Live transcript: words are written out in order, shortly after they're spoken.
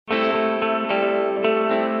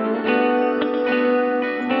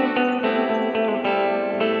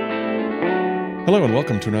Hello and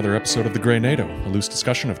welcome to another episode of The Grey NATO, a loose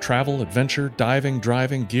discussion of travel, adventure, diving,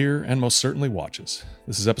 driving, gear, and most certainly watches.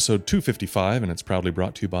 This is episode 255, and it's proudly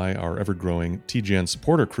brought to you by our ever-growing TGN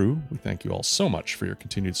supporter crew. We thank you all so much for your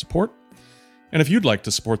continued support. And if you'd like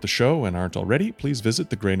to support the show and aren't already, please visit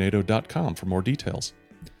thegreynato.com for more details.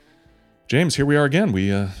 James, here we are again. We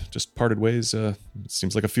just parted ways, it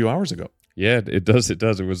seems like a few hours ago. Yeah, it does. It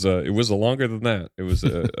was a longer than that. It was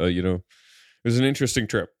it was an interesting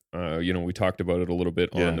trip. We talked about it a little bit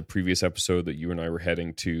on the previous episode that you and I were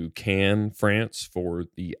heading to Cannes, France for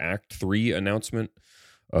the Act 3 announcement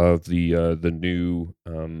of the new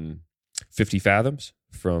 50 Fathoms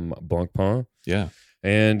from Blancpain. Yeah.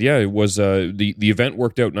 And yeah, it was the event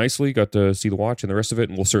worked out nicely. Got to see the watch and the rest of it,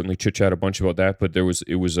 and we'll certainly chit chat a bunch about that. But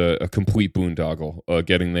it was a complete boondoggle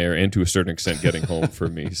getting there, and to a certain extent getting home for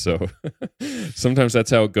me. So sometimes that's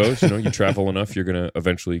how it goes. You travel enough, you're gonna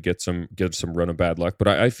eventually get some run of bad luck. But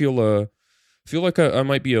I feel like I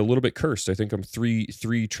might be a little bit cursed. I think I'm three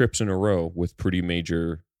trips in a row with pretty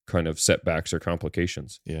major kind of setbacks or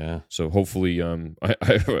complications. Yeah. So hopefully,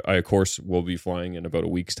 I of course will be flying in about a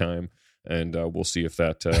week's time. And we'll see if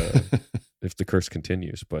that if the curse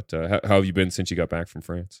continues. But how have you been since you got back from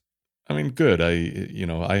France? I mean, good.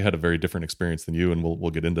 I had a very different experience than you, and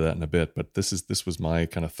we'll get into that in a bit. But this was my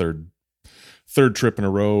kind of third trip in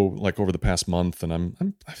a row, like over the past month, and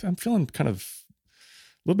I'm feeling kind of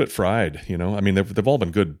a little bit fried. I mean, they've all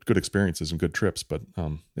been good experiences and good trips, but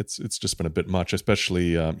it's just been a bit much,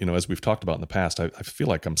 especially as we've talked about in the past. I feel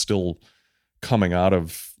like I'm still coming out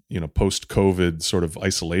of post-COVID sort of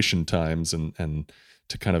isolation times, and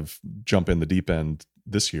to kind of jump in the deep end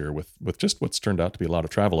this year with just what's turned out to be a lot of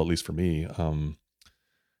travel, at least for me,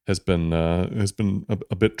 has been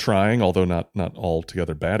a bit trying, although not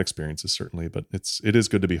altogether bad experiences certainly. But it is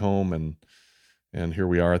good to be home, and here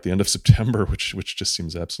we are at the end of September, which just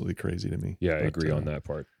seems absolutely crazy to me. Yeah, I agree on that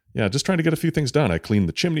part. Yeah, just trying to get a few things done. I cleaned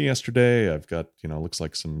the chimney yesterday. I've got looks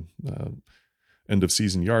like some end of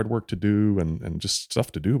season yard work to do, and just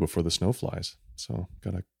stuff to do before the snow flies. So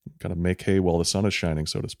gotta make hay while the sun is shining,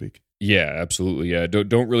 so to speak. Yeah, absolutely. Yeah,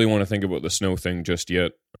 don't really want to think about the snow thing just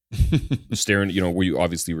yet. We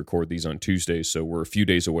obviously record these on Tuesdays, so we're a few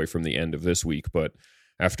days away from the end of this week. But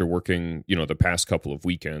after working, the past couple of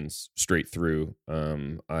weekends straight through,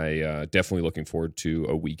 I definitely looking forward to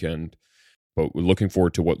a weekend. But we're looking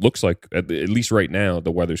forward to what looks like, at least right now,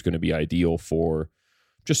 the weather's going to be ideal for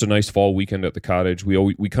just a nice fall weekend at the cottage.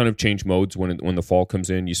 We kind of change modes when the fall comes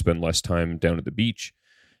in. You spend less time down at the beach,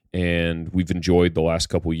 and we've enjoyed the last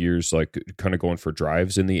couple of years, like kind of going for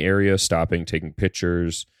drives in the area, stopping, taking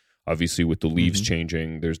pictures. Obviously, with the leaves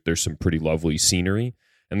changing, there's some pretty lovely scenery,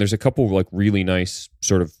 and there's a couple of like really nice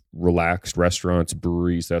sort of relaxed restaurants,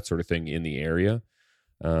 breweries, that sort of thing in the area.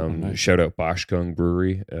 Nice. Shout out Bashkung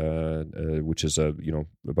Brewery, which is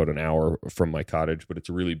about an hour from my cottage, but it's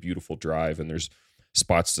a really beautiful drive, and there's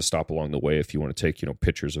spots to stop along the way if you want to take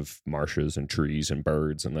pictures of marshes and trees and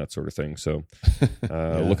birds and that sort of thing. So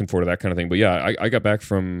looking forward to that kind of thing. But yeah, I got back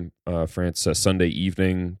from France Sunday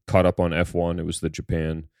evening, caught up on F1. It was the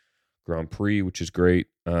Japan Grand Prix, which is great,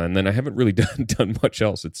 and then I haven't really done much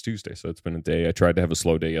else. It's Tuesday, so it's been a day. I tried to have a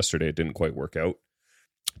slow day yesterday. It didn't quite work out.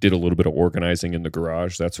 Did a little bit of organizing in the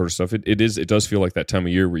garage, that sort of stuff. It does feel like that time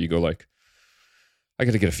of year where you go like, I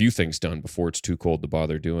got to get a few things done before it's too cold to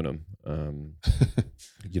bother doing them.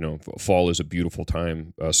 Fall is a beautiful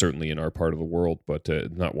time, certainly in our part of the world, but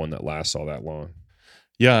not one that lasts all that long.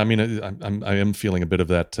 Yeah, I mean, I am feeling a bit of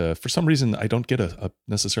that. For some reason, I don't get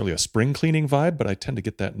necessarily a spring cleaning vibe, but I tend to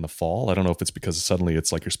get that in the fall. I don't know if it's because suddenly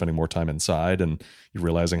it's like you're spending more time inside and you're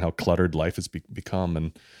realizing how cluttered life has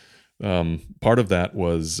become. And part of that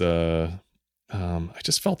was I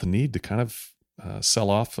just felt the need to kind of sell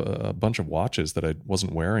off a bunch of watches that I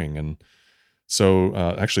wasn't wearing. And so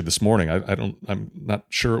actually this morning, I'm not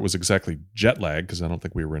sure it was exactly jet lag because I don't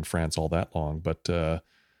think we were in France all that long, but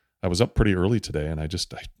I was up pretty early today, and I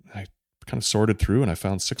kind of sorted through, and I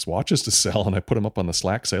found 6 watches to sell, and I put them up on the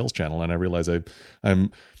Slack sales channel, and I realized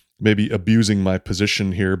I'm maybe abusing my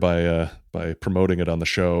position here by promoting it on the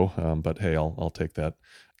show. But hey, I'll take that.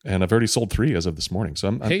 And I've already sold 3 as of this morning.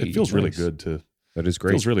 So it feels really good to, that is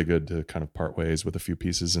great. Feels really good to kind of part ways with a few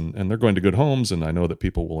pieces, and they're going to good homes, and I know that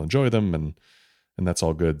people will enjoy them, and that's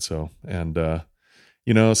all good. So, and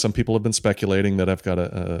some people have been speculating that I've got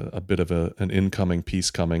a bit of an incoming piece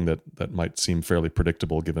coming that might seem fairly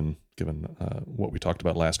predictable given what we talked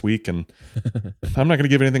about last week. And I'm not going to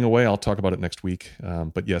give anything away. I'll talk about it next week.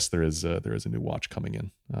 But yes, there is a new watch coming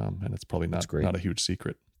in, and it's probably not a huge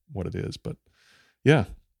secret what it is, but yeah.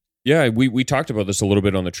 Yeah, we talked about this a little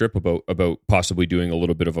bit on the trip about possibly doing a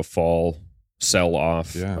little bit of a fall sell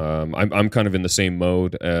off. Yeah. I'm kind of in the same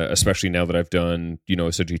mode, especially now that I've done,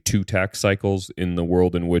 essentially 2 tax cycles in the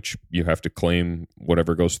world in which you have to claim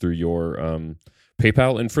whatever goes through your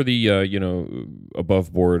PayPal. And for the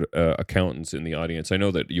above board accountants in the audience, I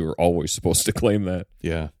know that you were always supposed to claim that.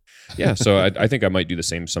 Yeah. Yeah, so I think I might do the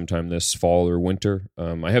same sometime this fall or winter.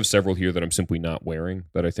 I have several here that I'm simply not wearing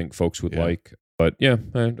that I think folks would like. But yeah,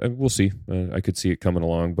 we'll see. I could see it coming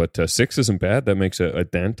along. But 6 isn't bad. That makes a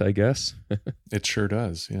dent, I guess. It sure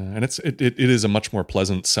does. Yeah, and it is a much more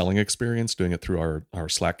pleasant selling experience doing it through our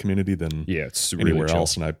Slack community than it's anywhere really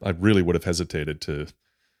else. And I really would have hesitated to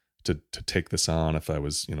take this on if I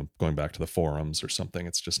was going back to the forums or something.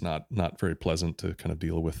 It's just not very pleasant to kind of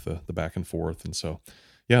deal with the back and forth. And so,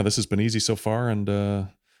 yeah, this has been easy so far. And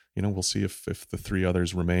we'll see if the 3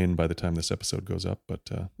 others remain by the time this episode goes up. But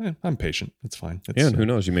I'm patient. It's fine. And who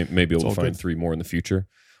knows? You may be able to find good. 3 more in the future.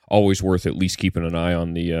 Always worth at least keeping an eye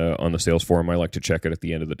on the sales forum. I like to check it at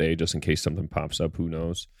the end of the day just in case something pops up. Who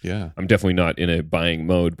knows? Yeah, I'm definitely not in a buying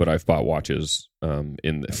mode, but I've bought watches from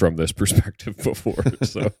this perspective before.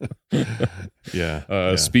 So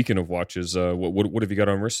yeah. Speaking of watches, what have you got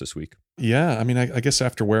on wrist this week? Yeah, I mean, I guess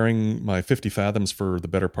after wearing my 50 Fathoms for the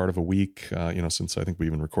better part of a week, since I think we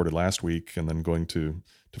even recorded last week, and then going to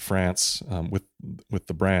France with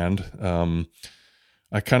the brand.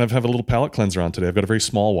 I kind of have a little palate cleanser on today. I've got a very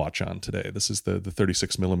small watch on today. This is the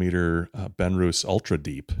 36 millimeter Benrus Ultra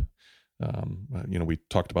Deep. We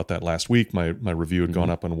talked about that last week. My review had gone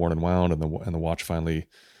up on Worn and Wound, and the watch finally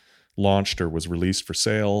launched or was released for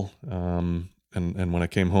sale. And when I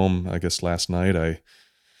came home, I guess last night, I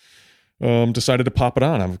decided to pop it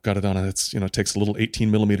on. I've got it on. It's it takes a little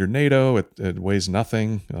 18 millimeter NATO. It weighs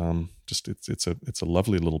nothing. It's a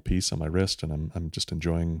lovely little piece on my wrist, and I'm just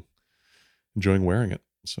enjoying wearing it.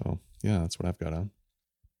 So yeah, that's what I've got on.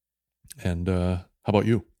 And how about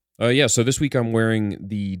you? So this week I'm wearing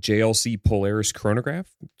the JLC Polaris chronograph.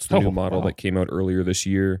 It's the new model that came out earlier this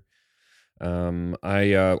year.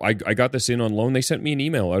 I got this in on loan. They sent me an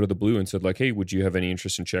email out of the blue and said, like, hey, would you have any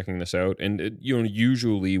interest in checking this out? And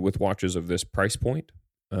usually with watches of this price point,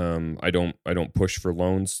 I don't push for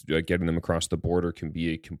loans. Getting them across the border can be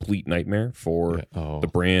a complete nightmare for the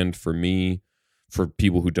brand, for me, for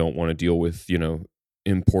people who don't want to deal with,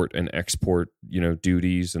 import and export,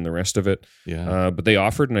 duties and the rest of it. Yeah. But they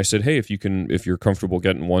offered, and I said, hey, if you're comfortable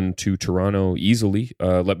getting one to Toronto easily,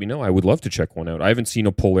 let me know. I would love to check one out. I haven't seen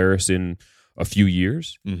a Polaris in a few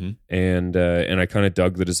years. Mm-hmm. And I kind of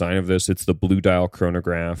dug the design of this. It's the blue dial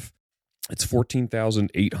chronograph. It's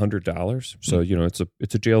 $14,800. So, it's a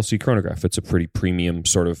JLC chronograph. It's a pretty premium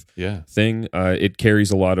sort of thing. It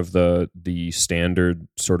carries a lot of the standard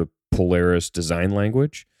sort of Polaris design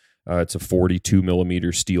language. It's a 42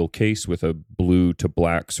 millimeter steel case with a blue to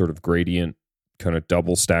black sort of gradient, kind of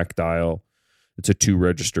double stack dial. It's a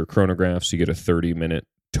 2-register chronograph, so you get a 30-minute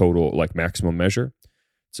total, like maximum measure.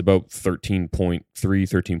 It's about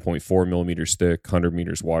 13.4 millimeters thick, 100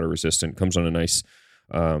 meters water resistant. Comes on a nice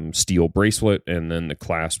steel bracelet, and then the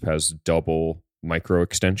clasp has double micro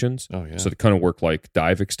extensions. Oh yeah. So they kind of work like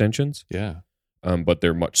dive extensions. Yeah. But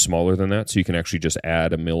they're much smaller than that, so you can actually just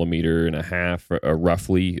add 1.5 millimeters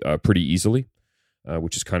roughly pretty easily,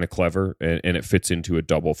 which is kind of clever, and it fits into a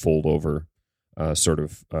double fold-over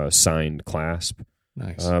signed clasp.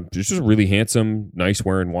 Nice. It's just a really handsome, nice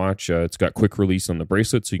wearing watch. It's got quick release on the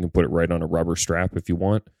bracelet, so you can put it right on a rubber strap if you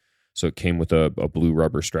want. So it came with a blue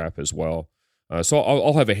rubber strap as well. So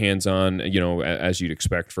I'll have a hands-on, as you'd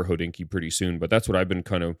expect for Hodinkee pretty soon, but that's what I've been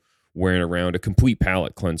kind of wearing around, a complete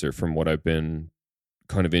palate cleanser from what I've been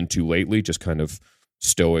kind of into lately, just kind of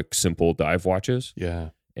stoic, simple dive watches.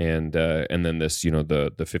 Yeah. And then this,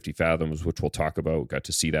 the 50 Fathoms, which we'll talk about, got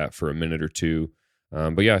to see that for a minute or two.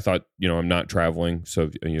 But yeah, I thought, I'm not traveling. So,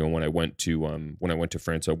 when I went to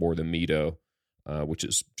France, I wore the Mito, which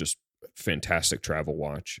is just fantastic travel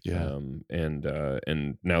watch. Yeah. And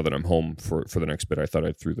now that I'm home for the next bit, I thought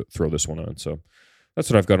I'd throw this one on. So that's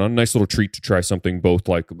what I've got on. Nice little treat to try something both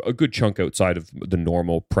like a good chunk outside of the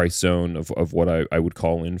normal price zone of what I would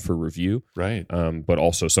call in for review. Right. But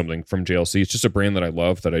also something from JLC. It's just a brand that I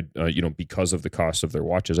love that I, because of the cost of their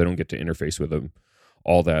watches, I don't get to interface with them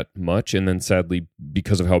all that much. And then sadly,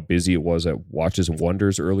 because of how busy it was at Watches and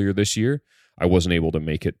Wonders earlier this year, I wasn't able to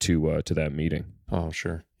make it to that meeting. Oh,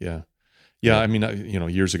 sure. Yeah. Yeah, I mean,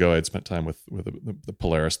 years ago, I had spent time with the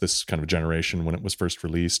Polaris, this kind of generation when it was first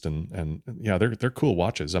released, and yeah, they're cool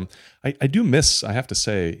watches. I do miss, I have to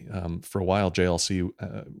say, for a while, JLC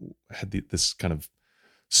had this kind of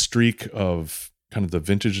streak of kind of the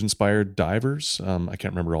vintage inspired divers. I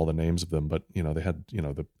can't remember all the names of them, but they had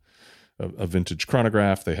a vintage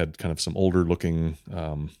chronograph. They had kind of some older looking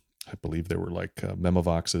I believe they were like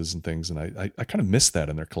Memovoxes and things, and I kind of miss that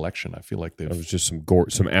in their collection. I feel like It was just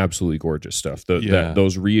some absolutely gorgeous stuff.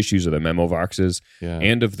 Those reissues of the Memovoxes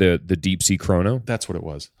and of the Deep Sea Chrono. That's what it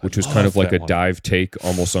was. Which was kind of like a dive take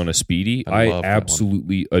almost on a speedy. I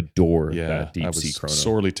absolutely adore that Deep Sea Chrono. I was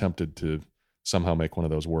sorely tempted to somehow make one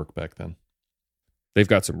of those work back then. They've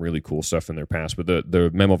got some really cool stuff in their past, but the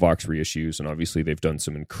Memovox reissues, and obviously they've done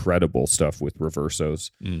some incredible stuff with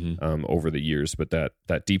Reversos over the years, but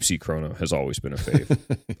that Deep Sea Chrono has always been a fave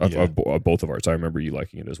of both of ours. I remember you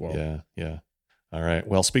liking it as well. Yeah. All right.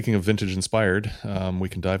 Well, speaking of vintage inspired, we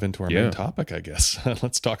can dive into our main topic, I guess.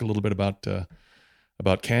 Let's talk a little bit about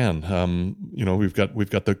Can. We've got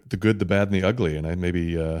the good, the bad, and the ugly, and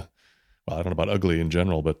I don't know about ugly in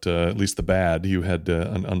general, but at least the bad. You had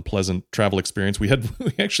an unpleasant travel experience. We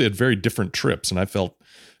actually had very different trips, and I felt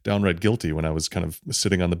downright guilty when I was kind of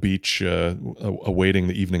sitting on the beach awaiting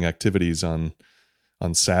the evening activities on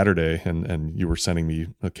Saturday, and you were sending me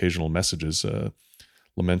occasional messages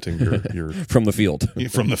lamenting your from the field,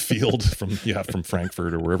 from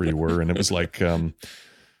Frankfurt or wherever you were, and it was like.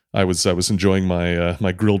 I was enjoying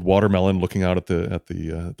my grilled watermelon, looking out at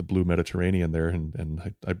the blue Mediterranean there,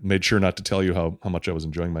 and I made sure not to tell you how much I was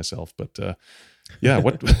enjoying myself. But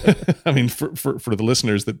what I mean for the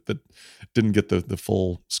listeners that didn't get the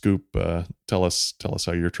full scoop, tell us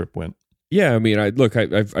how your trip went. Yeah, I mean,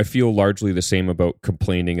 I feel largely the same about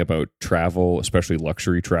complaining about travel, especially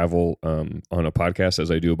luxury travel, on a podcast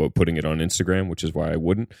as I do about putting it on Instagram, which is why I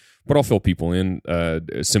wouldn't. But I'll fill people in.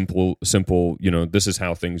 Simple. This is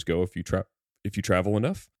how things go if you travel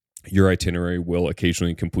enough. Your itinerary will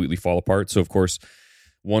occasionally completely fall apart. So, of course,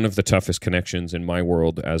 one of the toughest connections in my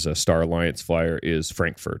world as a Star Alliance flyer is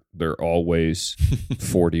Frankfurt. They're always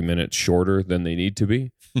 40 minutes shorter than they need to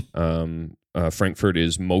be. Frankfurt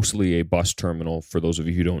is mostly a bus terminal. For those of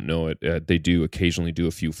you who don't know it, they do occasionally do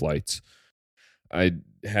a few flights. I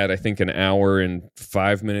had, I think, an hour and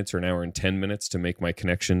 5 minutes or an hour and 10 minutes to make my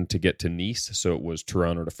connection to get to Nice. So it was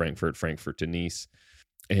Toronto to Frankfurt, Frankfurt to Nice.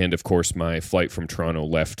 And of course, my flight from Toronto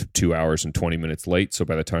left 2 hours and 20 minutes late. So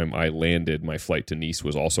by the time I landed, my flight to Nice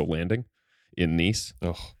was also landing in Nice.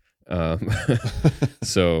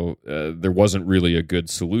 So there wasn't really a good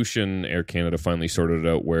solution. Air Canada finally sorted it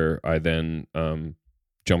out where I then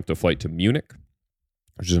jumped a flight to Munich,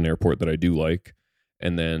 which is an airport that I do like.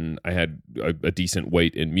 And then I had a decent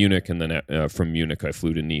wait in Munich. And then from Munich, I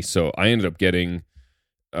flew to Nice. So I ended up getting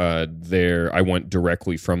there. I went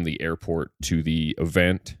directly from the airport to the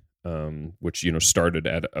event, which, started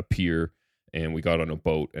at a pier. And we got on a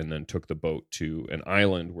boat and then took the boat to an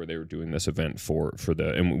island where they were doing this event for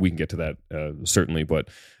and we can get to that certainly. But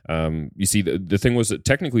you see, the thing was that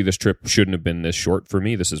technically this trip shouldn't have been this short for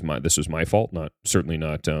me. This was my fault, certainly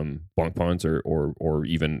not Blancpain's or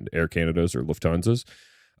even Air Canada's or Lufthansa's.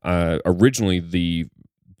 Originally, the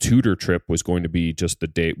Tudor trip was going to be just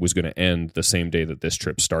was going to end the same day that this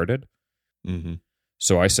trip started. Mm-hmm.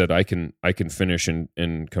 So I said, I can finish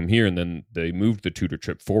and come here. And then they moved the Tudor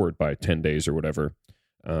trip forward by 10 days or whatever,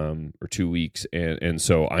 or 2 weeks. And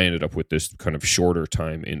so I ended up with this kind of shorter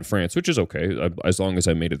time in France, which is okay. As long as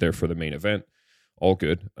I made it there for the main event, all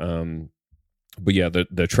good. But yeah,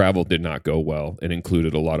 the travel did not go well. It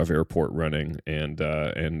included a lot of airport running and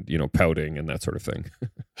pouting and that sort of thing.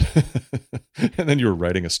 And then you were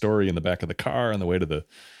writing a story in the back of the car on the way to the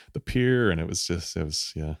pier, and it was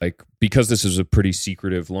like, because this is a pretty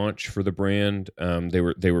secretive launch for the brand, they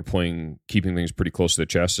were keeping things pretty close to the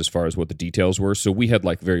chest as far as what the details were. So we had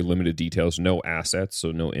like very limited details, no assets,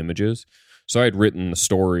 so no images. So I had written the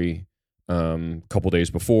story a couple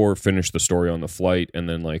days before, finished the story on the flight, and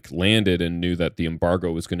then like landed and knew that the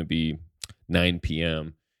embargo was going to be 9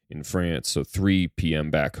 p.m. in France, so 3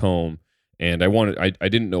 p.m. back home. And I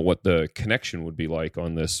didn't know what the connection would be like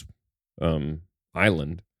on this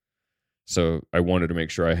island. So I wanted to make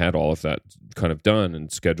sure I had all of that kind of done and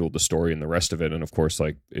scheduled the story and the rest of it. And of course,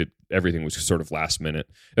 like everything was sort of last minute.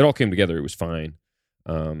 It all came together. It was fine.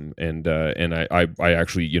 And I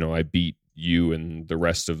actually, I beat you and the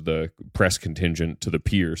rest of the press contingent to the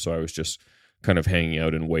pier. So I was just kind of hanging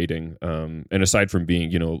out and waiting. And aside from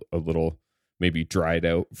being, a little maybe dried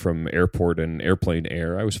out from airport and airplane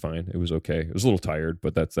air, I was fine. It was okay. I was a little tired,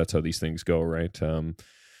 but that's how these things go, right?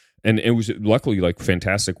 And it was luckily like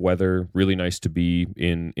fantastic weather, really nice to be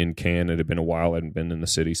in Cannes. It had been a while. I hadn't been in the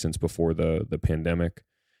city since before the pandemic.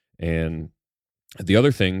 And the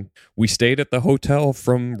other thing, we stayed at the hotel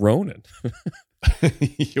from Ronan.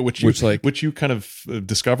 Yeah, which you kind of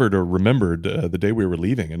discovered or remembered the day we were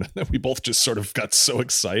leaving, and we both just sort of got so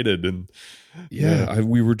excited. And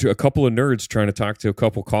we were a couple of nerds trying to talk to a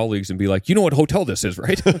couple colleagues and be like, you know what hotel this is,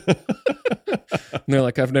 right? And they're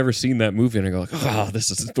like, I've never seen that movie, and I go like, oh, this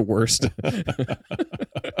is the worst.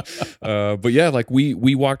 But yeah, like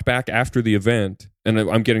we walked back after the event, and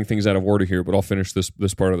I'm getting things out of order here, but I'll finish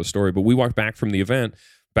this part of the story. But we walked back from the event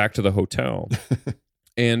back to the hotel.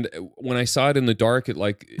 And when I saw it in the dark,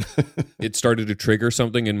 it started to trigger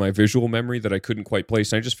something in my visual memory that I couldn't quite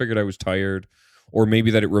place. And I just figured I was tired, or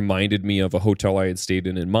maybe that it reminded me of a hotel I had stayed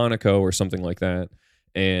in Monaco or something like that.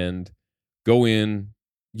 And go in,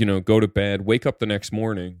 go to bed, wake up the next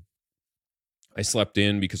morning. I slept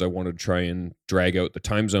in because I wanted to try and drag out the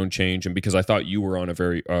time zone change, and because I thought you were on a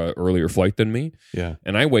very earlier flight than me. Yeah.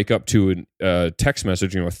 And I wake up to a text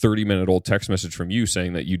message, a 30-minute old text message from you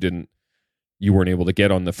saying that you weren't able to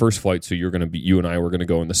get on the first flight, so you and I were going to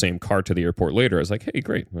go in the same car to the airport later. I was like, hey,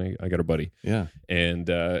 great, I got a buddy. Yeah. And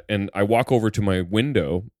I walk over to my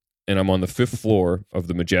window, and I'm on the 5th floor of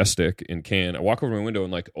the Majestic in Cannes. I walk over to my window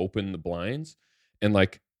and open the blinds, and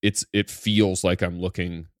it feels like I'm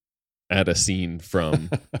looking at a scene from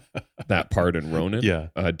that part in Ronin. Yeah.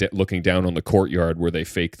 Looking down on the courtyard where they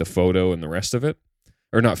fake the photo and the rest of it.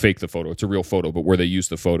 Or not fake the photo, it's a real photo, but where they use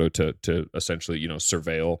the photo to essentially,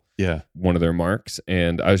 surveil one of their marks.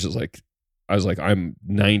 And I was like, I'm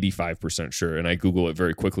 95% sure. And I Google it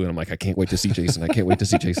very quickly, and I'm like, I can't wait to see Jason. I can't wait to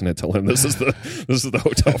see Jason and tell him this is the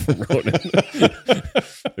hotel from Ronin.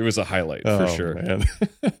 It was a highlight for sure. Man.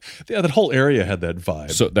 Yeah, that whole area had that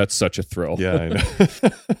vibe. So that's such a thrill. Yeah, I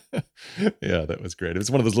know. Yeah, that was great. It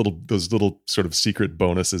was one of those little sort of secret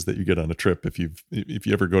bonuses that you get on a trip if you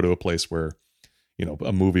ever go to a place where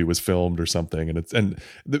a movie was filmed or something, and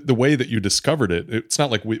the way that you discovered it, it's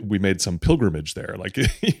not like we made some pilgrimage there. Like you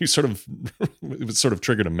it was sort of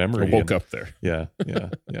triggered a memory. I woke up there. Yeah.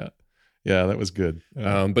 That was good.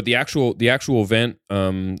 But the actual event,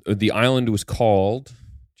 the island was called.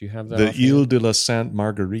 Do you have that? The Ile de la Sainte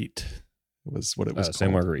Marguerite was what it was called.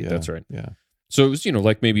 Sainte Marguerite. That's right. Yeah. So it was,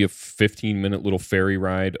 like maybe a 15-minute little ferry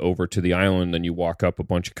ride over to the island. Then you walk up a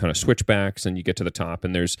bunch of kind of switchbacks, and you get to the top,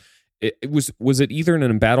 and there's. Was it either an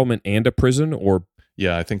embattlement and a prison, or?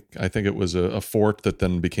 Yeah, I think it was a fort that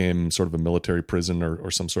then became sort of a military prison or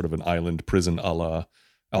some sort of an island prison a la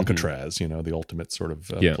Alcatraz, the ultimate sort of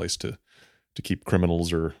place to keep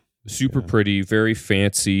criminals or. Super pretty, very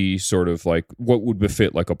fancy, sort of like what would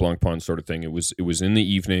befit like a Blancpain sort of thing. It was in the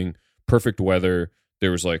evening, perfect weather. There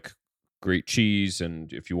was great cheese,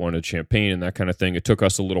 and if you wanted champagne and that kind of thing. It took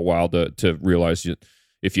us a little while to realize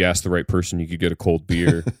if you asked the right person, you could get a cold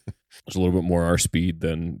beer. It's a little bit more our speed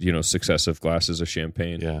than, successive glasses of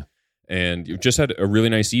champagne. Yeah. And you just had a really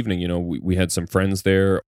nice evening. We had some friends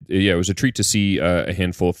there. Yeah, it was a treat to see a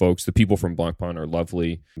handful of folks. The people from Blancpain are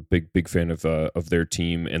lovely. Big fan of their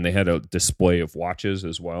team. And they had a display of watches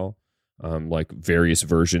as well, various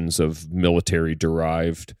versions of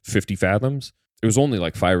military-derived 50 Fathoms. It was only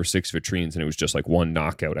 5 or 6 vitrines, and it was just one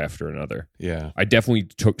knockout after another. Yeah. I definitely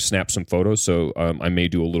snapped some photos, so I may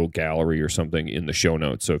do a little gallery or something in the show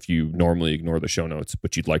notes. So if you normally ignore the show notes,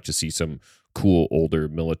 but you'd like to see some cool older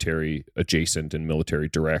military adjacent and military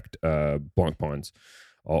direct Blancpains,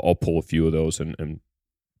 I'll pull a few of those and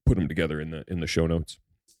put them together in the show notes.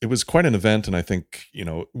 It was quite an event, and I think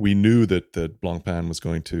we knew that Blancpain was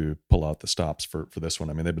going to pull out the stops for this one.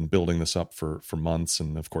 I mean, they've been building this up for months,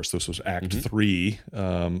 and of course, this was Act 3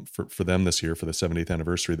 for them this year for the 70th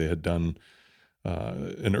anniversary. They had done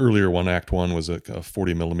an earlier one. Act 1 was a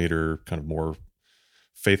 40 millimeter kind of more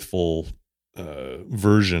faithful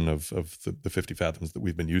version of the 50 Fathoms that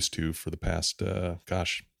we've been used to for the past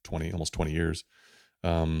almost 20 years.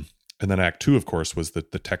 And then Act 2, of course, was the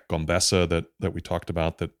Tech Gombessa that we talked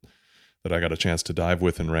about that I got a chance to dive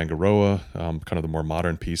with in Rangiroa, kind of the more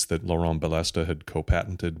modern piece that Laurent Balesta had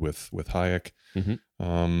co-patented with Hayek. Mm-hmm.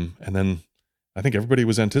 And then I think everybody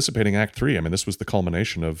was anticipating Act 3. I mean, this was the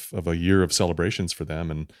culmination of a year of celebrations for them,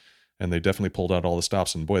 and they definitely pulled out all the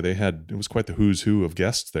stops. And boy, it was quite the who's who of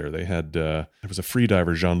guests there. They had there was a free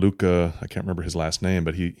diver, Jean-Luc, I can't remember his last name,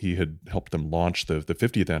 but he had helped them launch the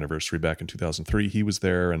 50th anniversary back in 2003. He was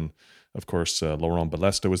there, and of course Laurent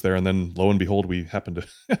Balesta was there. And then lo and behold, we happened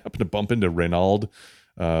to bump into Reynald,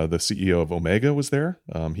 the CEO of Omega, was there.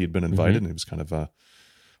 He had been invited, and he was kind of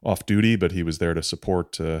off duty, but he was there to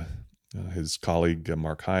support his colleague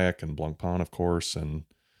Mark Hayek and Blancpain, of course, and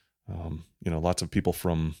lots of people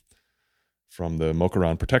from the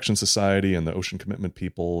Mokaran Protection Society and the Ocean Commitment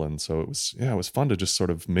people. And so it was fun to just sort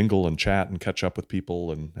of mingle and chat and catch up with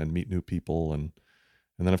people and meet new people. And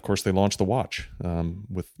then, of course, they launched the watch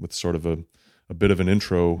with sort of a a bit of an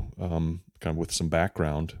intro, kind of with some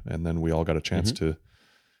background, and then we all got a chance to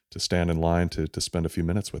stand in line to spend a few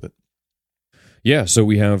minutes with it. Yeah, so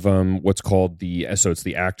we have what's called it's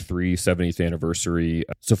the Act 3 70th anniversary.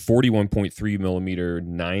 It's a 41.3 millimeter,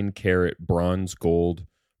 9 karat bronze gold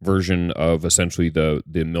version of essentially the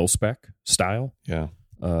mil-spec style. Yeah.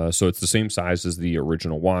 So it's the same size as the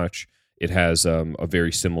original watch. It has a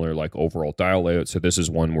very similar like overall dial layout. So this is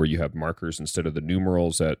one where you have markers instead of the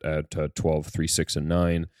numerals at 12, 3, 6, and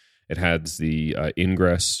 9. It has the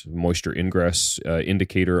moisture ingress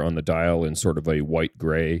indicator on the dial in sort of a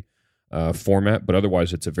white-gray format, but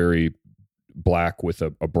otherwise it's a very black with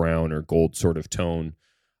a brown or gold sort of tone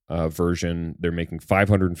version. They're making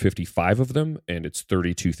 555 of them, and it's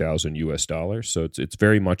 $32,000 US. So it's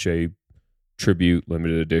very much a tribute,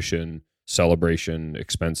 limited edition, celebration,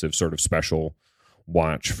 expensive sort of special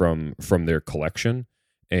watch from their collection.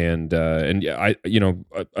 And yeah,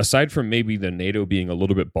 aside from maybe the NATO being a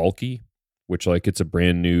little bit bulky, which like it's a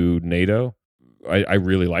brand new NATO, I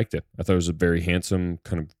really liked it. I thought it was a very handsome,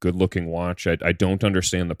 kind of good-looking watch. I don't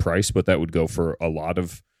understand the price, but that would go for a lot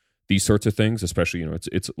of these sorts of things, especially,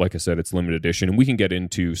 it's like I said, it's limited edition. And we can get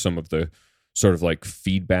into some of the sort of like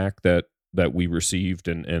feedback that we received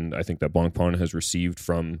and I think that Blancpain has received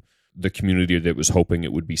from the community that was hoping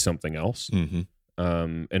it would be something else. Mm-hmm.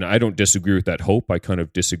 And I don't disagree with that hope. I kind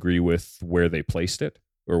of disagree with where they placed it,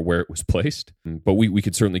 or where it was placed. But we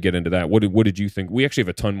could certainly get into that. What did you think? We actually have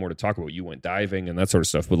a ton more to talk about. You went diving and that sort of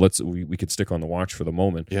stuff, but we could stick on the watch for the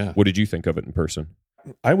moment. Yeah. What did you think of it in person?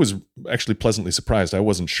 I was actually pleasantly surprised. I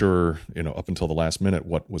wasn't sure, up until the last minute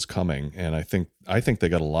what was coming. And I think they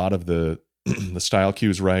got a lot of the the style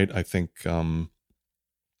cues right. I think I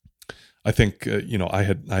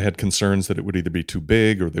had concerns that it would either be too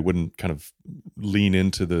big or they wouldn't kind of lean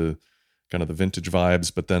into the kind of the vintage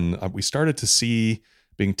vibes. But then we started to see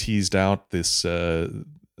being teased out this the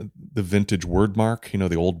vintage word mark,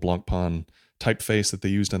 the old Blancpain typeface that they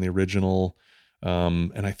used on the original,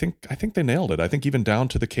 and I think they nailed it. I think even down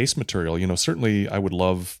to the case material. Certainly I would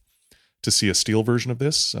love to see a steel version of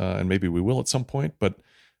this, and maybe we will at some point. But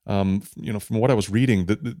from what I was reading,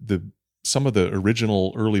 the some of the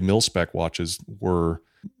original early mil-spec watches were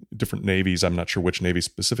different navies. I'm not sure which navy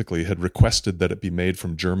specifically had requested that it be made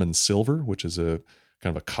from German silver, which is a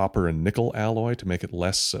kind of a copper and nickel alloy to make it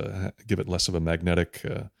give it less of a magnetic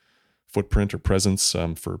footprint or presence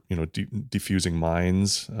for diffusing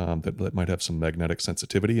mines that might have some magnetic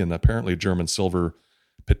sensitivity. And apparently German silver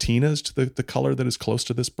patinas to the color that is close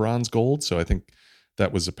to this bronze gold. So I think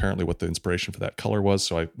that was apparently what the inspiration for that color was.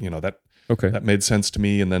 So that made sense to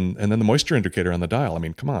me. And then the moisture indicator on the dial. I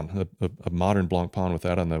mean, come on, a modern Blancpain with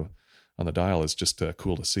that on the dial is just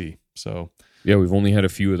cool to see. So yeah, we've only had a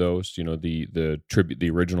few of those.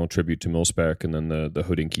 The original tribute to mil-spec, and then the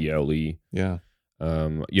Hodinkee LE. Yeah.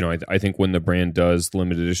 I think when the brand does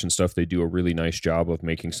limited edition stuff, they do a really nice job of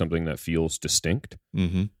making something that feels distinct.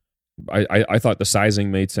 Mm-hmm. I thought the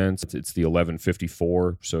sizing made sense. It's the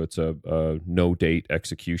 1154, so it's a no date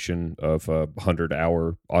execution of a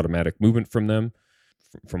 100-hour automatic movement from them.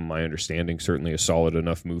 From my understanding, certainly a solid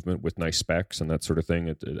enough movement with nice specs and that sort of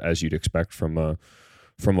thing, as you'd expect from a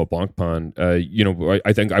Blancpain.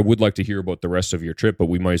 I think I would like to hear about the rest of your trip, but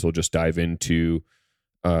we might as well just dive into.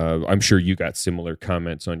 I'm sure you got similar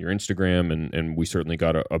comments on your Instagram, and we certainly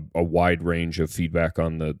got a wide range of feedback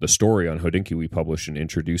on the story on Hodinkee we published an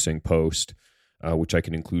introducing post, which I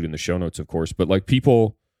can include in the show notes, of course. But like,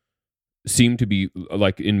 people seem to be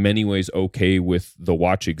like in many ways okay with the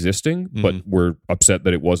watch existing, but were upset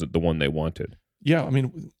that it wasn't the one they wanted. Yeah, I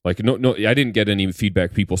mean, like no, I didn't get any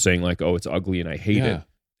feedback. People saying like, "Oh, it's ugly and I hate it."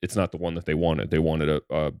 It's not the one that they wanted. They wanted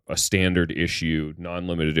a standard issue,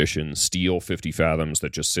 non-limited edition, steel 50 Fathoms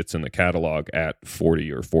that just sits in the catalog at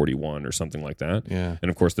 40 or 41 or something like that. Yeah. And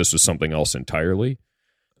of course, this was something else entirely.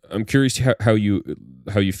 I'm curious how you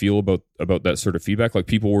feel about that sort of feedback. Like,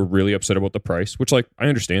 people were really upset about the price, which, like, I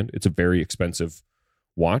understand. It's a very expensive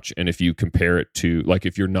watch, and if you compare it to, like,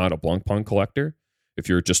 if you're not a Blancpain collector, if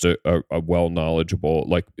you're just a well knowledgeable,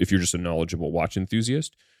 like, if you're just a knowledgeable watch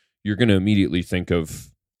enthusiast, you're going to immediately think of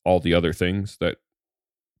all the other things that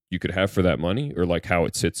you could have for that money, or like how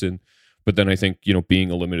it sits in. But then I think, being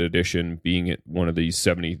a limited edition, being at one of these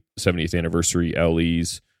 70th anniversary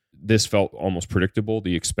LEs, this felt almost predictable.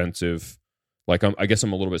 The expensive, like, I guess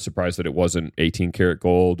I'm a little bit surprised that it wasn't 18 karat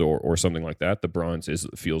gold or something like that. The bronze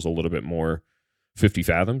feels a little bit more 50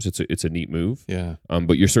 Fathoms. It's a neat move. Yeah.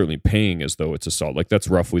 But you're certainly paying as though it's a solid, like, that's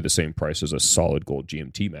roughly the same price as a solid gold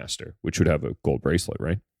GMT Master, which would have a gold bracelet,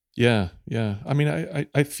 right? Yeah. I mean,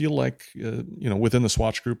 I feel like within the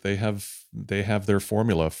Swatch Group, they have their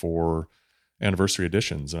formula for anniversary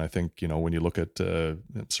editions. And I think, when you look at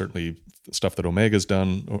certainly stuff that Omega's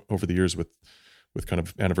done over the years with kind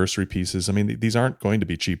of anniversary pieces, I mean, these aren't going to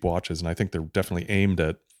be cheap watches. And I think they're definitely aimed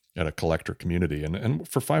at a collector community. And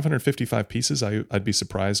for 555 pieces, I'd be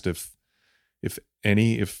surprised if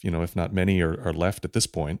not many are left at this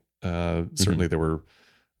point. Certainly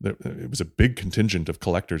it was a big contingent of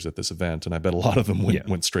collectors at this event. And I bet a lot of them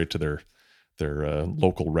went straight to their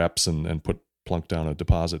local reps and plunked down a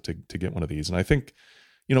deposit to get one of these. And I think,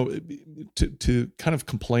 to kind of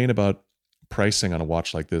complain about pricing on a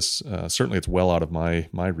watch like this, certainly it's well out of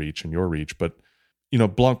my reach and your reach, but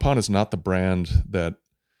Blancpain is not the brand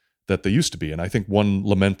that they used to be. And I think one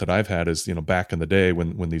lament that I've had is, back in the day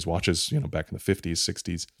when these watches, back in the 50s,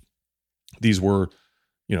 60s, these were,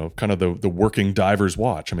 kind of the working diver's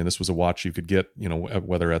watch. I mean, this was a watch you could get,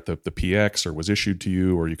 whether at the PX or was issued to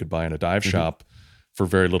you, or you could buy in a dive shop for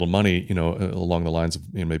very little money, along the lines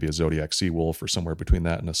of maybe a Zodiac Seawolf or somewhere between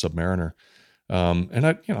that and a Submariner. And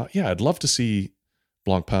I'd love to see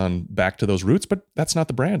Blancpain back to those roots, but that's not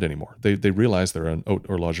the brand anymore. They realize they're an haute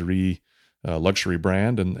horlogerie luxury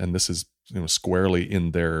brand, and this is squarely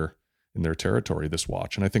in their territory, this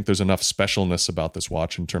watch. And I think there's enough specialness about this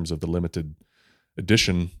watch in terms of the limited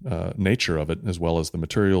edition nature of it, as well as the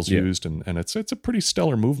materials used, and it's a pretty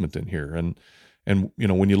stellar movement in here. And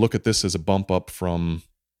when you look at this as a bump up from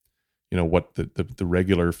what the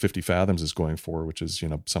regular 50 Fathoms is going for, which is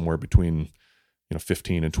somewhere between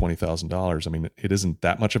 $15,000 and $20,000. I mean, it isn't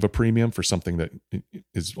that much of a premium for something that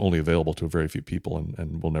is only available to a very few people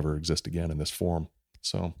and will never exist again in this form.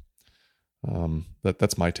 So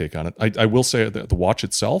that's my take on it. I will say that the watch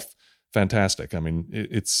itself, fantastic. I mean,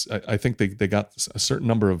 I think they got a certain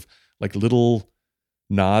number of like little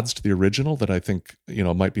nods to the original that I think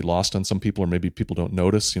might be lost on some people, or maybe people don't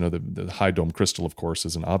notice. The high dome crystal, of course,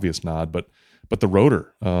 is an obvious nod, but the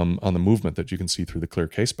rotor on the movement that you can see through the clear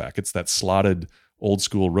case back, it's that slotted old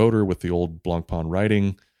school rotor with the old Blancpain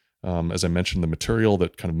writing. As I mentioned, the material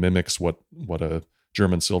that kind of mimics what a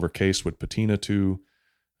German silver case would patina to.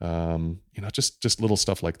 Just little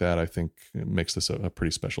stuff like that, I think makes this a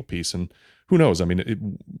pretty special piece. And who knows? I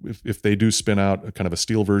mean, if they do spin out a kind of a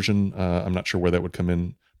steel version, I'm not sure where that would come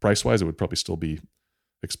in price wise. It would probably still be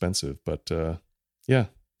expensive, but I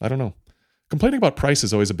don't know. Complaining about price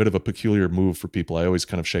is always a bit of a peculiar move for people. I always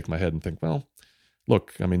kind of shake my head and think, well,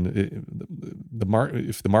 look, I mean,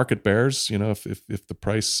 if the market bears, if the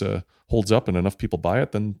price holds up and enough people buy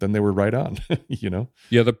it, then they were right on.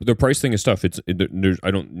 Yeah, the price thing is tough.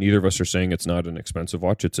 Neither of us are saying it's not an expensive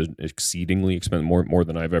watch. It's an exceedingly expensive, more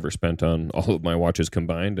than I've ever spent on all of my watches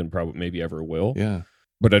combined, and probably maybe ever will. Yeah,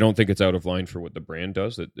 but I don't think it's out of line for what the brand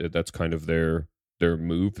does. That's kind of their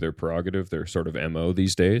move, their prerogative, their sort of MO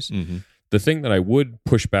these days. Mm-hmm. The thing that I would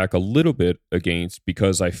push back a little bit against,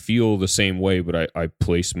 because I feel the same way, but I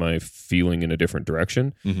place my feeling in a different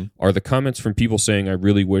direction, are the comments from people saying, I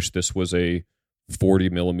really wish this was a 40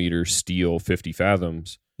 millimeter steel 50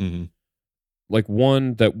 Fathoms. Mm-hmm. Like,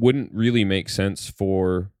 one, that wouldn't really make sense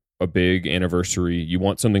for a big anniversary. You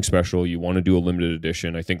want something special. You want to do a limited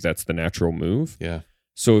edition. I think that's the natural move. Yeah.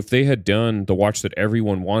 So if they had done the watch that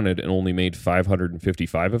everyone wanted and only made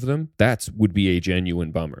 555 of them, that would be a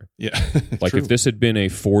genuine bummer. Yeah. Like, True. if this had been a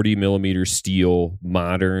 40 millimeter steel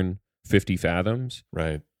modern 50 Fathoms,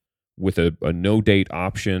 right, with a no date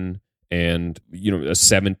option and a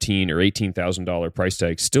 $17,000 or $18,000 price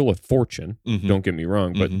tag, still a fortune. Mm-hmm. Don't get me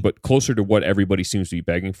wrong, but closer to what everybody seems to be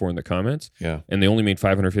begging for in the comments. Yeah. And they only made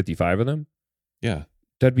 555 of them. Yeah.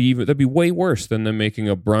 That'd be way worse than them making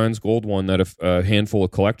a bronze gold one that a handful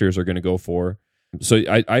of collectors are going to go for. So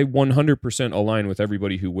I 100% align with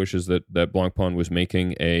everybody who wishes that Blancpain was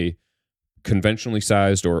making a conventionally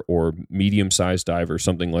sized or medium sized diver,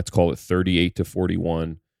 something, let's call it 38 to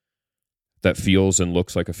 41, that feels and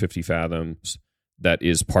looks like a 50 Fathoms, that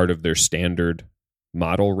is part of their standard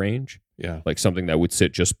model range. Yeah. Like something that would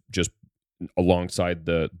sit just alongside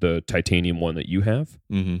the titanium one that you have.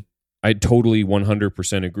 Mm-hmm. I totally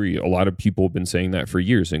 100% agree. A lot of people have been saying that for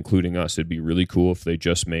years, including us. It'd be really cool if they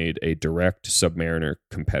just made a direct Submariner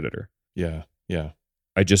competitor. Yeah, yeah.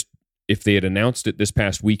 If they had announced it this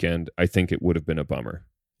past weekend, I think it would have been a bummer.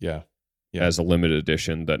 Yeah. As a limited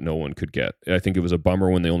edition that no one could get. I think it was a bummer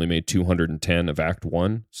when they only made 210 of Act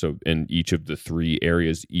 1. So in each of the three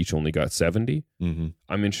areas, each only got 70. Mm-hmm.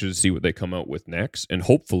 I'm interested to see what they come out with next. And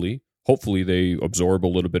hopefully they absorb a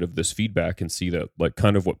little bit of this feedback and see that, like,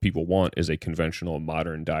 kind of what people want is a conventional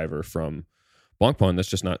modern diver from Blancpain that's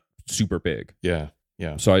just not super big. Yeah,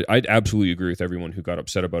 yeah. So I'd absolutely agree with everyone who got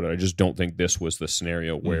upset about it. I just don't think this was the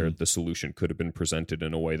scenario where the solution could have been presented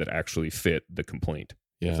in a way that actually fit the complaint,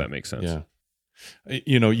 if that makes sense. Yeah.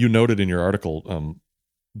 You know, you noted in your article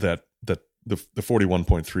that the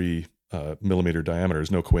 41.3 millimeter diameter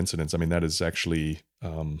is no coincidence. I mean, that is actually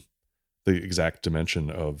the exact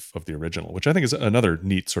dimension of the original, which I think is another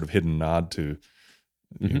neat sort of hidden nod to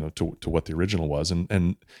you know to what the original was.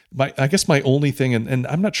 And I guess my only thing, and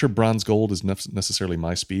I'm not sure bronze gold is necessarily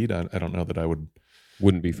my speed. I don't know that I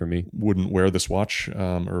wouldn't be for me. Wouldn't wear this watch,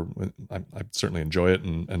 or I certainly enjoy it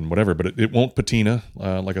and whatever, but it won't patina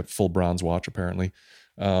like a full bronze watch apparently.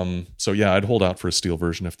 So yeah, I'd hold out for a steel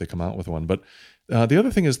version if they come out with one. But the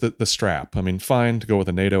other thing is that the strap. I mean, fine to go with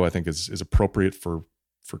a NATO. I think is appropriate for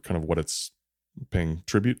kind of what it's paying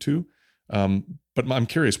tribute to. But I'm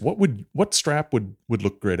curious, what strap would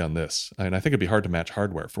look great on this? And I think it'd be hard to match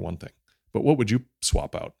hardware for one thing. But what would you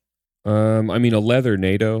swap out? I mean, a leather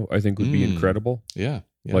NATO I think would be incredible. Yeah.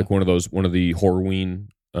 Like one of the Horween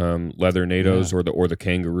leather NATOs or the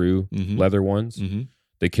kangaroo leather ones. Mm-hmm.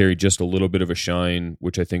 They carry just a little bit of a shine,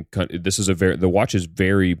 which I think the watch is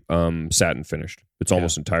very satin finished. It's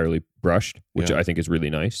almost entirely brushed, which I think is really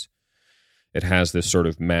nice. It has this sort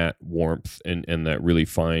of matte warmth and that really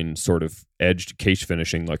fine sort of edged case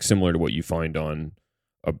finishing, like similar to what you find on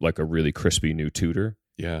a really crispy new Tudor.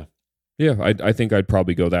 Yeah. Yeah, I think I'd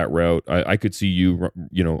probably go that route. I could see you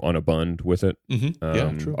on a bund with it. Mm-hmm.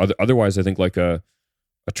 Yeah, true. Otherwise, I think like a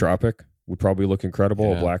Tropic would probably look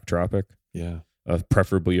incredible. A black Tropic. Yeah.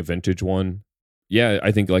 Preferably a vintage one. Yeah,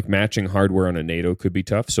 I think like matching hardware on a NATO could be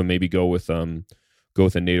tough. So maybe go with a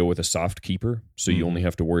NATO with a soft keeper. So you only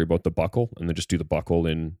have to worry about the buckle, and then just do the buckle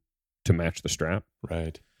in to match the strap.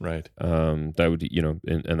 Right. That would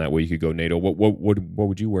and that way you could go NATO. What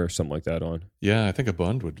would you wear something like that on? Yeah, I think a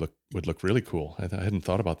bund would look really cool. I hadn't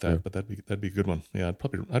thought about that, but that'd be a good one. Yeah, I'd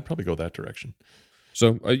probably go that direction.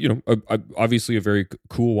 So obviously a very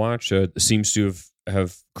cool watch. Seems to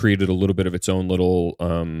have created a little bit of its own little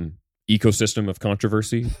ecosystem of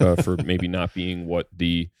controversy for maybe not being what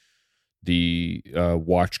the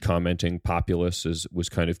watch commenting populace was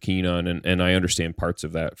kind of keen on, and I understand parts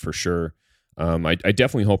of that for sure. I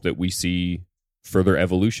definitely hope that we see further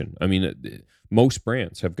evolution. I mean, most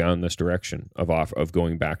brands have gone this direction of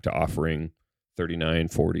going back to offering 39,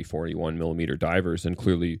 40, 41 millimeter divers, and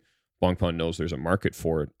clearly Blancpain knows there's a market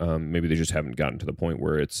for it. Maybe they just haven't gotten to the point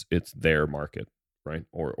where it's their market, right,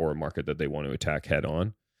 or a market that they want to attack head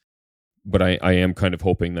on. But I am kind of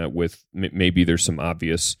hoping that with maybe there's some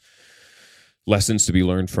obvious lessons to be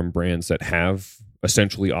learned from brands that have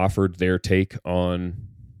essentially offered their take on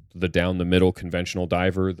the down the middle conventional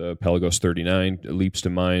diver. The Pelagos 39 leaps to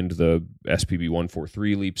mind, the SPB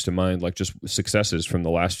 143 leaps to mind, like just successes from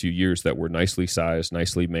the last few years that were nicely sized,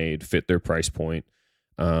 nicely made, fit their price point.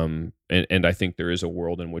 And I think there is a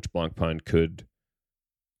world in which Blancpain could,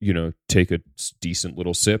 take a decent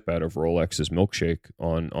little sip out of Rolex's milkshake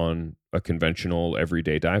on a conventional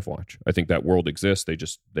everyday dive watch. I think that world exists.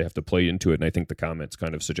 They have to play into it. And I think the comments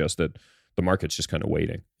kind of suggest that the market's just kind of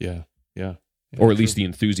waiting. Yeah. Or at least the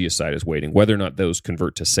enthusiast side is waiting. Whether or not those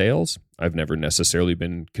convert to sales, I've never necessarily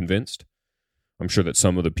been convinced. I'm sure that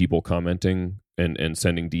some of the people commenting and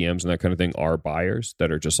sending DMs and that kind of thing are buyers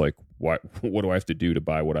that are just like, what do I have to do to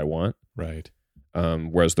buy what I want? Right.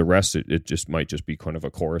 Whereas the rest, it just might just be kind of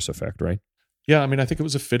a chorus effect, right? Yeah, I mean, I think it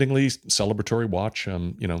was a fittingly celebratory watch.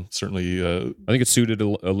 Certainly. I think it suited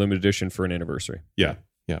a limited edition for an anniversary. Yeah,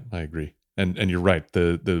 I agree. And you're right.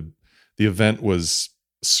 The event was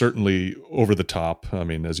certainly over the top. I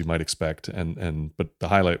mean, as you might expect. But the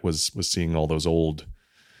highlight was seeing all those old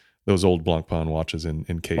Blancpain watches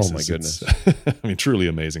in cases. Oh my goodness! I mean, truly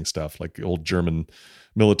amazing stuff. Like old German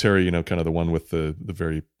military, kind of the one with the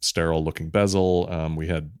very sterile looking bezel. We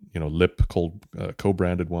had Lip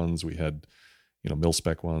co-branded ones. We had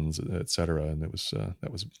mil-spec ones, etc. And that was a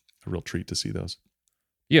real treat to see those.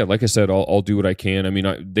 Yeah, like I said, I'll do what I can. I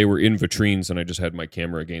mean, they were in vitrines, and I just had my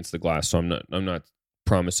camera against the glass, so I'm not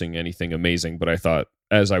promising anything amazing. But I thought,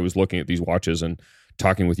 as I was looking at these watches and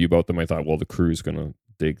talking with you about them, I thought, well, the crew's gonna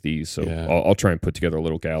dig these, so yeah. I'll try and put together a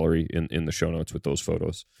little gallery in the show notes with those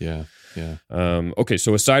photos. Yeah. Okay,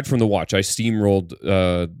 so aside from the watch, I steamrolled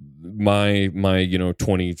my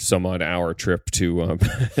 20 some odd hour trip to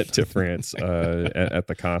to France at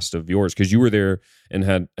the cost of yours, because you were there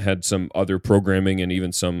and had some other programming and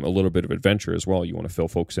even a little bit of adventure as well. You want to fill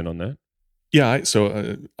folks in on that? Yeah,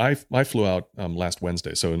 I flew out last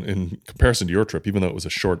Wednesday. So in comparison to your trip, even though it was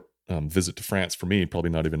a short visit to France for me, probably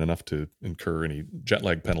not even enough to incur any jet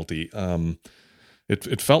lag penalty.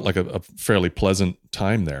 It felt like a fairly pleasant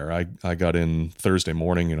time there. I got in Thursday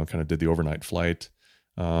morning, kind of did the overnight flight,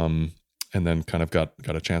 and then kind of got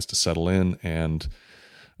a chance to settle in. And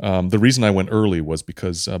The reason I went early was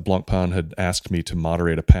because Blancpain had asked me to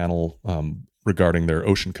moderate a panel regarding their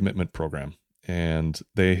ocean commitment program. And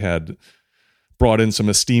they had brought in some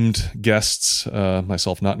esteemed guests,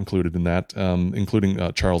 myself not included in that,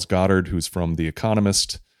 including Charles Goddard, who's from The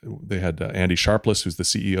Economist. They had Andy Sharpless, who's the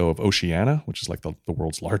CEO of Oceana, which is like the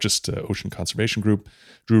world's largest ocean conservation group.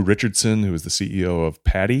 Drew Richardson, who is the CEO of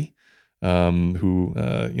PADI, who,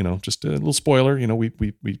 just a little spoiler,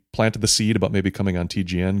 we planted the seed about maybe coming on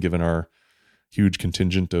TGN, given our huge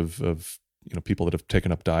contingent of people that have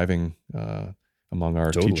taken up diving among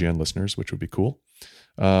our TGN listeners, which would be cool.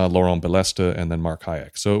 Laurent Belesta, and then Mark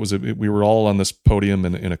Hayek. So we were all on this podium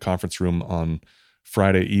in a conference room on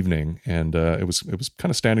Friday evening, and it was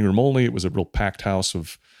kind of standing room only. It was a real packed house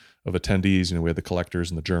of attendees. We had the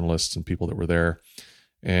collectors and the journalists and people that were there.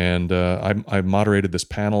 And I moderated this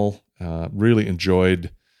panel. Really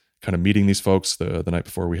enjoyed kind of meeting these folks. The night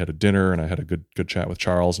before we had a dinner, and I had a good chat with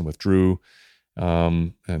Charles and with Drew,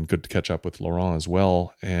 and good to catch up with Laurent as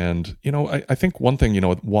well. And I think one thing,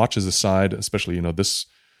 watches aside, especially this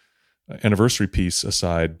anniversary piece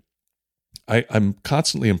aside, I'm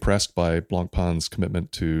constantly impressed by Blancpain's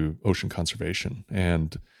commitment to ocean conservation.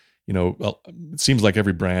 And it seems like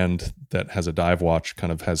every brand that has a dive watch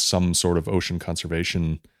kind of has some sort of ocean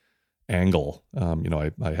conservation angle.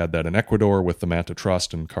 I had that in Ecuador with the Manta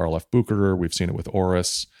Trust and Carl F. Bucherer. We've seen it with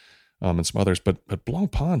Oris and some others. But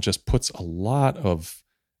Blancpain just puts a lot of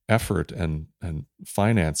effort and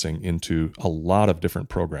financing into a lot of different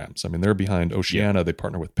programs. I mean, they're behind Oceana. Yeah. They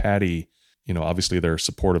partner with PADI. Obviously they're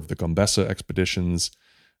supportive of the Gombessa expeditions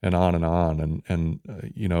and on and on. And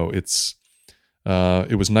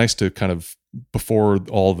it was nice to kind of, before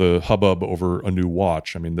all the hubbub over a new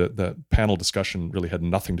watch, I mean, the panel discussion really had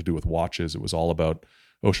nothing to do with watches. It was all about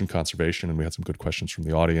ocean conservation, and we had some good questions from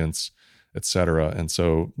the audience, et cetera. And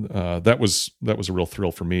so that was a real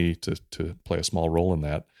thrill for me to play a small role in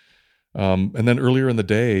that. And then earlier in the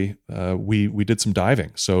day, we did some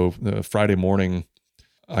diving. So Friday morning,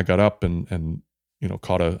 I got up and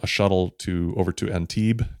caught a shuttle over to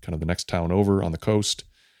Antibes, kind of the next town over on the coast,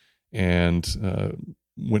 and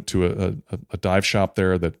went to a dive shop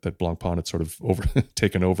there that Blancpain had sort of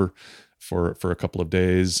taken over for a couple of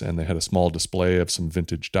days, and they had a small display of some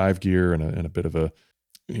vintage dive gear and a bit of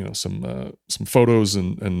some photos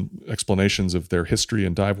and explanations of their history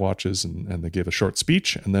and dive watches, and they gave a short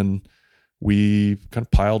speech, and then we kind of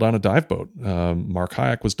piled on a dive boat. Mark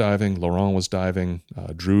Hayek was diving, Laurent was diving,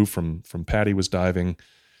 Drew from PADI was diving,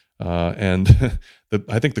 and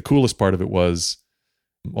I think the coolest part of it was,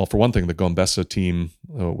 well, for one thing, the Gombessa team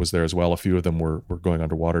was there as well. A few of them were going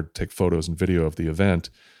underwater to take photos and video of the event.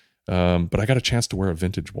 But I got a chance to wear a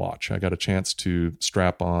vintage watch. I got a chance to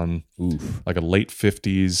strap on like a late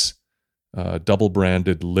 50s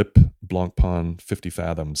double-branded lip Blancpain 50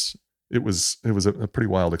 Fathoms. It was a pretty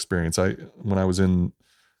wild experience. When I was in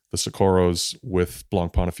the Socorros with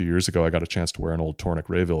Blancpain a few years ago, I got a chance to wear an old Tornik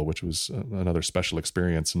Rayville, which was another special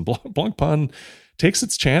experience. And Blancpain takes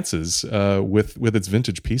its chances with its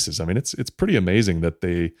vintage pieces. I mean, it's pretty amazing that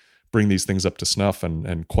they bring these things up to snuff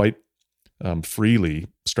and quite freely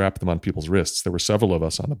strap them on people's wrists. There were several of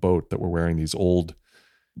us on the boat that were wearing these old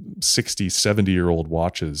 60, 70-year-old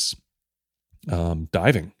watches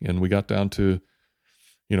diving, and we got down to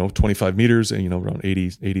 25 meters and, around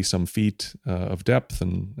 80 some feet of depth.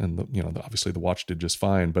 And obviously the watch did just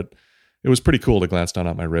fine, but it was pretty cool to glance down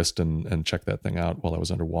at my wrist and check that thing out while I was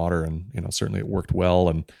underwater. And, certainly it worked well.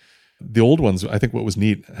 And the old ones, I think what was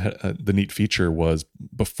neat, the neat feature was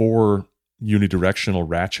before unidirectional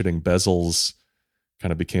ratcheting bezels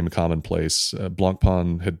kind of became commonplace,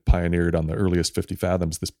 Blancpain had pioneered on the earliest 50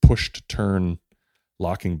 Fathoms this push-to-turn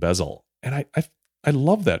locking bezel. And I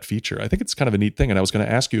love that feature. I think it's kind of a neat thing. And I was going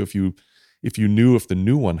to ask you if you knew if the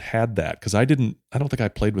new one had that, because I don't think I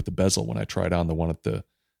played with the bezel when I tried on the one at the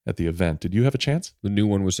event. Did you have a chance? The new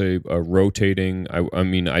one was a rotating. I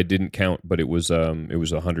mean, I didn't count, but it was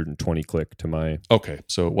 120 click to my. Okay,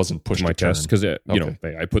 so it wasn't push to my test, because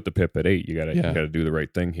I put the pip at 8. You gotta do the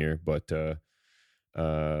right thing here, but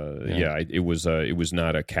it was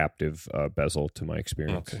not a captive bezel to my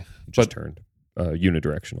experience. Okay, it just turned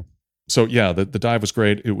unidirectional. So yeah, the dive was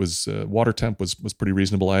great. It was water temp was pretty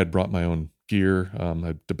reasonable. I had brought my own gear.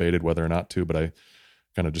 I debated whether or not to, but I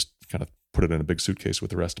kind of put it in a big suitcase with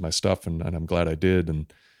the rest of my stuff, and I'm glad I did.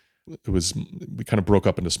 And we kind of broke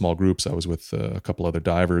up into small groups. I was with a couple other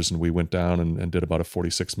divers, and we went down and did about a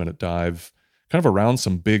 46-minute dive, kind of around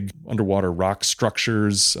some big underwater rock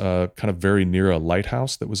structures, kind of very near a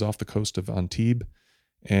lighthouse that was off the coast of Antibes.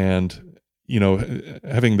 And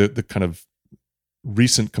having the kind of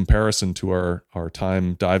recent comparison to our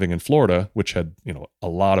time diving in Florida, which had, a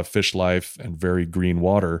lot of fish life and very green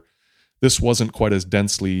water. This wasn't quite as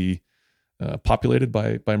densely populated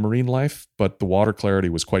by marine life, but the water clarity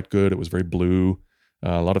was quite good. It was very blue,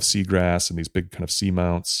 a lot of seagrass and these big kind of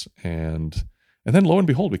seamounts. And then lo and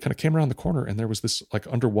behold, we kind of came around the corner and there was this like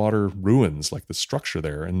underwater ruins, like the structure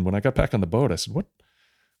there. And when I got back on the boat, I said, what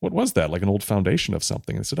was that? Like an old foundation of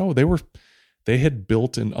something. And I said, oh, they had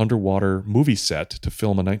built an underwater movie set to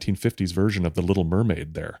film a 1950s version of The Little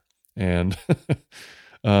Mermaid there. And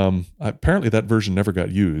apparently that version never got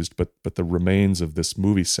used, but the remains of this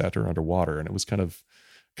movie set are underwater. And it was kind of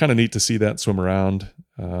neat to see that swim around.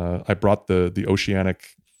 I brought the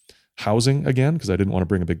oceanic housing again because I didn't want to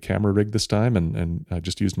bring a big camera rig this time, and I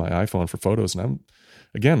just used my iPhone for photos. And I'm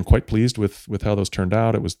again quite pleased with how those turned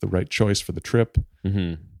out. It was the right choice for the trip.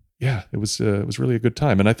 Mm-hmm. Yeah, it was really a good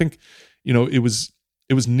time. And I think it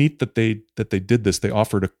was neat that they did this. They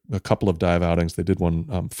offered a couple of dive outings. They did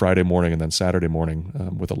one Friday morning and then Saturday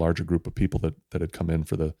morning with a larger group of people that had come in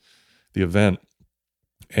for the event.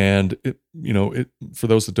 And for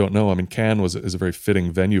those that don't know, I mean, Cannes is a very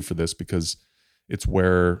fitting venue for this because it's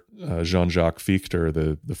where Jean-Jacques Fichter,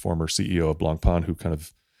 the former CEO of Blancpain, who kind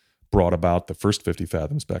of brought about the first 50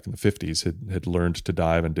 Fathoms back in the 50s, had learned to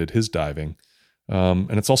dive and did his diving.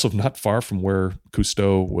 And it's also not far from where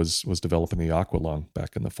Cousteau was developing the Aqualung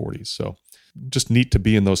back in the 40s. So just neat to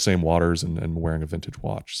be in those same waters and wearing a vintage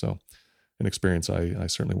watch. So an experience I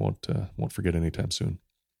certainly won't forget anytime soon.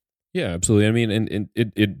 Yeah, absolutely. I mean, and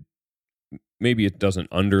it maybe it doesn't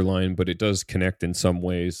underline, but it does connect in some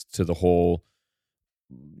ways to the whole,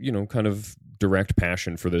 kind of direct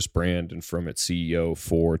passion for this brand and from its CEO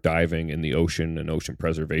for diving in the ocean and ocean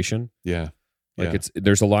preservation. Yeah. Like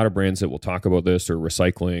there's a lot of brands that will talk about this or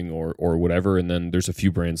recycling or whatever. And then there's a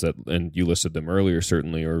few brands that, and you listed them earlier,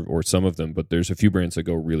 certainly, or some of them, but there's a few brands that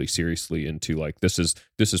go really seriously into like, this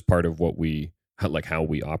is part of what how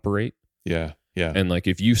we operate. Yeah. Yeah. And like,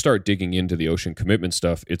 if you start digging into the ocean commitment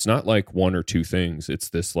stuff, it's not like one or two things. It's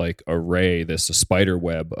this like array, a spider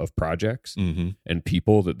web of projects and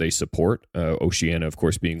people that they support. Oceania, of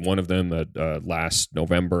course, being one of them. Last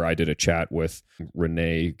November, I did a chat with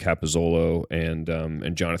Renee Capizzolo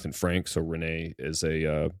and Jonathan Frank. So Renee is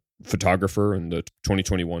a photographer and the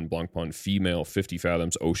 2021 Blancpain Female 50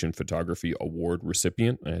 Fathoms Ocean Photography Award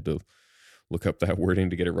recipient. I had to look up that wording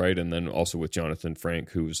to get it right. And then also with Jonathan Frank,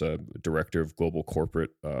 who's a director of global corporate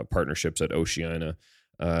partnerships at Oceania.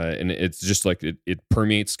 And it's just like it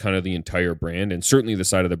permeates kind of the entire brand, and certainly the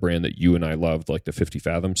side of the brand that you and I loved, like the 50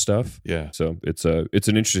 Fathom stuff. Yeah. So it's an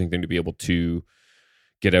interesting thing to be able to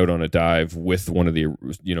get out on a dive with one of the,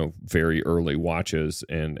 very early watches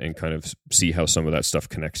and kind of see how some of that stuff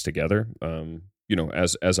connects together.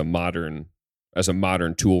 As a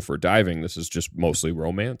modern tool for diving, this is just mostly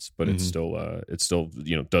romance, but it's still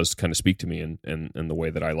does kind of speak to me and the way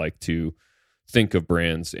that I like to think of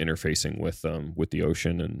brands interfacing with the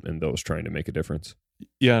ocean and those trying to make a difference.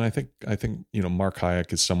 Yeah, and I think Mark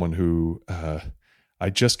Hayek is someone who I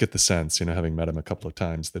just get the sense, having met him a couple of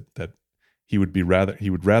times, that he would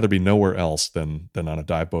rather be nowhere else than on a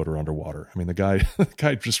dive boat or underwater. I mean, the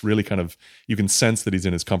guy just really kind of, you can sense that he's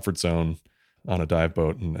in his comfort zone on a dive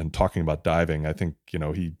boat and talking about diving. I think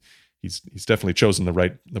he's definitely chosen the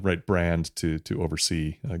right brand to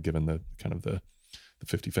oversee, given the kind of the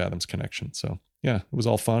 50 Fathoms connection. So yeah, it was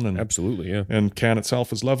all fun, and absolutely, yeah. And Cannes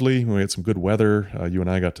itself was lovely. We had some good weather. You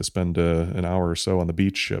and I got to spend an hour or so on the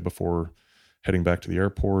beach before heading back to the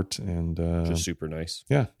airport, and just super nice.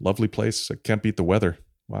 Yeah, lovely place. I can't beat the weather.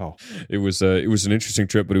 Wow. It was an interesting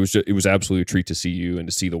trip, but it was absolutely a treat to see you and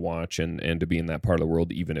to see the watch and to be in that part of the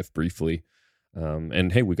world, even if briefly.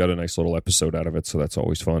 And hey, we got a nice little episode out of it, so that's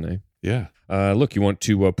always fun, eh? Yeah. Look, you want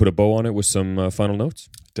to put a bow on it with some final notes?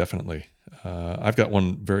 Definitely. I've got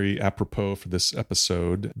one very apropos for this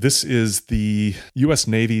episode. This is the U.S.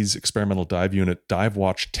 Navy's Experimental Dive Unit Dive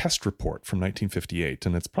Watch Test Report from 1958,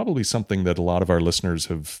 and it's probably something that a lot of our listeners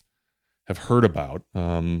have heard about.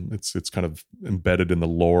 It's kind of embedded in the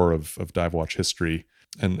lore of dive watch history.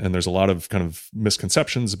 And there's a lot of kind of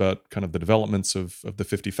misconceptions about kind of the developments of the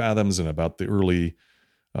 50 Fathoms and about the early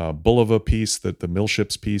Bulova piece, the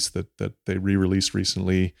Millships piece that they re-released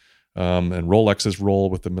recently, and Rolex's role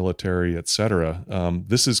with the military, et cetera.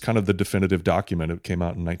 This is kind of the definitive document. It came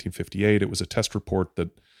out in 1958. It was a test report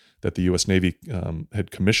that the U.S. Navy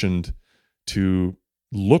had commissioned to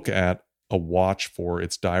look at a watch for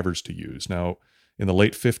its divers to use. Now, in the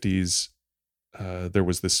late 50s, there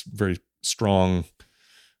was this very strong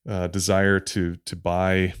desire to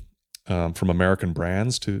buy from American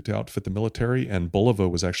brands to outfit the military, and Bulova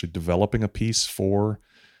was actually developing a piece for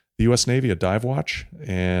the U.S. Navy a dive watch.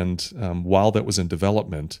 And while that was in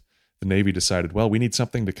development, the Navy decided, well, we need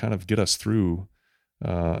something to kind of get us through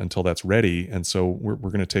until that's ready. And so we're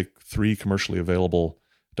going to take 3 commercially available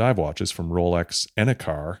dive watches from Rolex and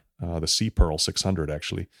Car, the Sea Pearl 600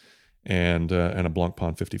 actually, and a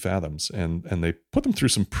Blancpain 50 Fathoms, and they put them through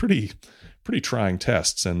some pretty trying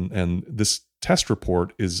tests. And this test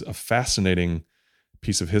report is a fascinating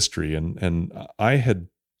piece of history. And I had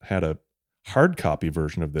a hard copy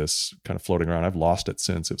version of this kind of floating around. I've lost it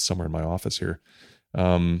since. It's somewhere in my office here.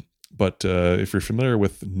 But if you're familiar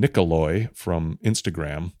with Nicoloy from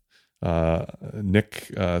Instagram,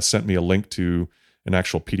 Nick sent me a link to an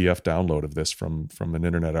actual PDF download of this from an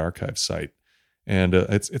Internet Archive site. And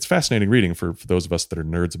it's fascinating reading for those of us that are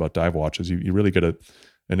nerds about dive watches. You really get an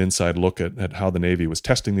inside look at how the Navy was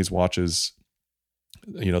testing these watches,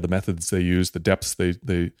 the methods they used, the depths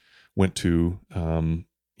they went to.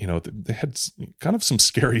 They had kind of some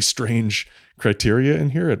scary, strange criteria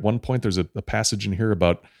in here. At one point, there's a passage in here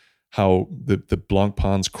about how the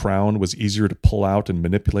Blancpain's crown was easier to pull out and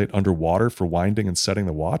manipulate underwater for winding and setting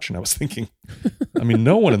the watch. And I was thinking, I mean,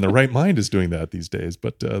 no one in the right mind is doing that these days,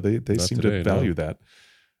 but they seem to value that.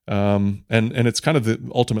 And it's kind of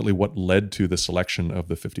ultimately what led to the selection of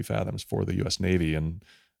the 50 Fathoms for the U.S. Navy. And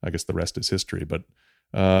I guess the rest is history. But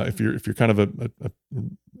if you're kind of a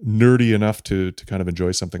nerdy enough to kind of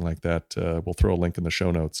enjoy something like that, we'll throw a link in the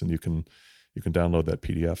show notes, and you can download that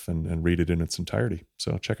PDF and read it in its entirety.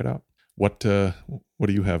 So check it out. What do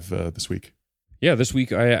you have this week? Yeah, this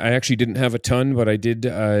week I actually didn't have a ton, but I did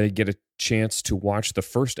get a chance to watch the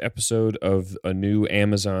first episode of a new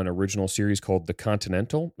Amazon original series called The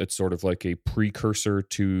Continental. It's sort of like a precursor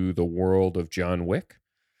to the world of John Wick.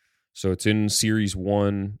 So it's in series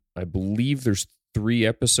 1. I believe there's 3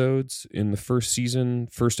 episodes in the first season.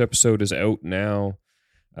 First episode is out now.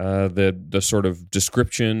 The sort of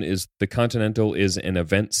description is The Continental is an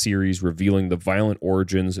event series revealing the violent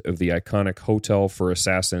origins of the iconic hotel for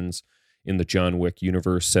assassins in the John Wick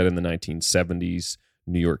universe. Set in the 1970s,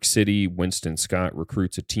 New York City, Winston Scott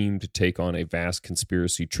recruits a team to take on a vast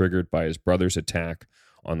conspiracy triggered by his brother's attack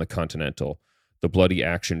on the Continental. The bloody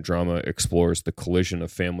action drama explores the collision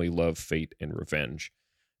of family love, fate, and revenge.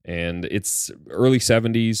 And it's early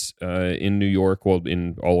 70s in New York, well,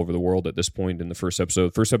 in all over the world at this point in the first episode.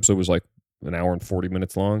 The first episode was like an hour and 40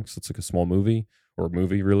 minutes long, so it's like a small movie, or a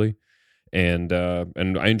movie, really. And I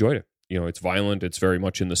enjoyed it. It's violent. It's very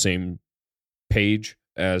much in the same page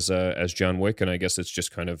as John Wick, and I guess it's just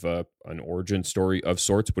kind of an origin story of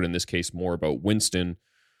sorts, but in this case, more about Winston,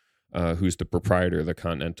 who's the proprietor of the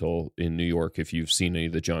Continental in New York. If you've seen any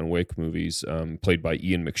of the John Wick movies, played by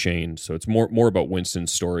Ian McShane. So it's more about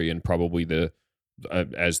Winston's story, and probably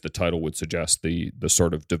as the title would suggest, the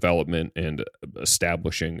sort of development and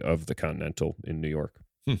establishing of the Continental in New York.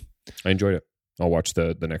 I enjoyed it. I'll watch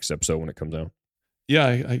the next episode when it comes out. Yeah,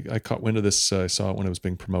 I caught wind of this. I saw it when it was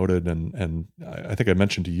being promoted, and I think I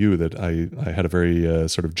mentioned to you that I had a very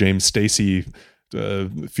sort of James Stacey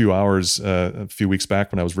few hours a few weeks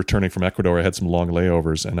back when I was returning from Ecuador. I had some long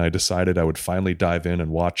layovers, and I decided I would finally dive in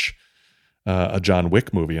and watch a John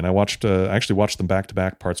Wick movie. And I actually watched them back to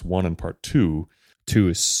back, parts 1 and part 2. 2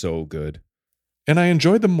 is so good, and I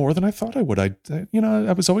enjoyed them more than I thought I would. I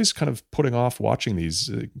was always kind of putting off watching these.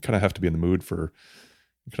 Kind of have to be in the mood for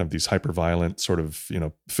kind of these hyper violent sort of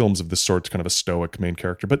films of this sort. Kind of a stoic main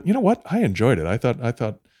character, but you know what? I enjoyed it. I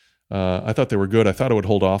thought they were good. I thought I would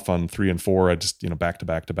hold off on 3 and 4. I just, back to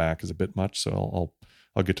back to back is a bit much. So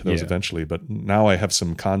I'll get to those eventually. But now I have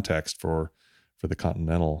some context for the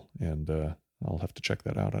Continental, and I'll have to check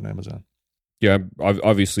that out on Amazon. Yeah, I'm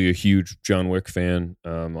obviously a huge John Wick fan.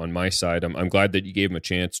 On my side, I'm glad that you gave him a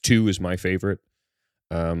chance. 2 is my favorite.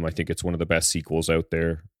 I think it's one of the best sequels out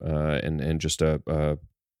there, and just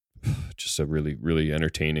a really, really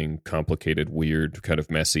entertaining, complicated, weird, kind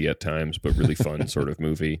of messy at times, but really fun sort of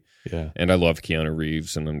movie. Yeah. And I love Keanu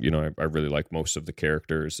Reeves, and I really like most of the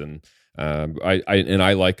characters, and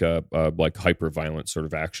I like a like hyper violent sort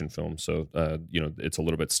of action film. So it's a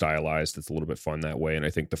little bit stylized, it's a little bit fun that way. And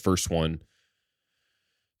I think the first one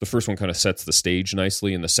kind of sets the stage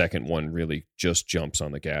nicely, and the second one really just jumps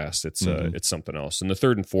on the gas. It's something else. And the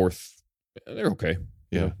third and fourth, they're okay.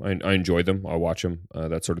 Yeah, I enjoy them. I'll watch them,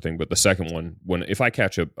 that sort of thing. But the second one, if I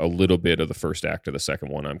catch a little bit of the first act of the second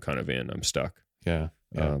one, I'm kind of in. I'm stuck. Yeah.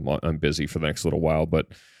 I'm busy for the next little while. But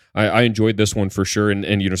I enjoyed this one for sure.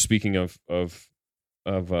 And speaking of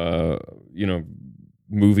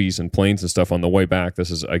movies and planes and stuff, on the way back,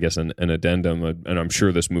 this is, I guess, an addendum, and I'm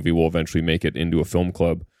sure this movie will eventually make it into a film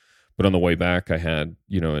club. But on the way back, I had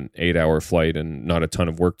an 8-hour flight and not a ton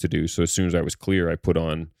of work to do. So as soon as I was clear, I put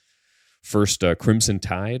on First, Crimson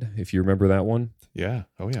Tide, if you remember that one. Yeah.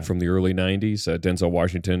 Oh, yeah. From the early 90s, Denzel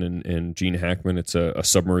Washington and Gene Hackman. It's a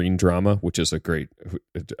submarine drama, which is a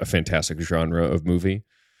fantastic genre of movie.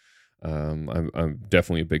 I'm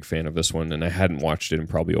definitely a big fan of this one, and I hadn't watched it in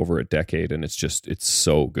probably over a decade, and it's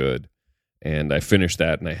so good. And I finished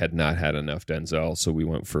that, and I had not had enough Denzel, so we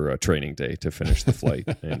went for a training day to finish the flight,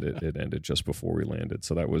 and it ended just before we landed.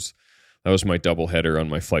 So that was my doubleheader on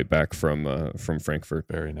my flight back from Frankfurt.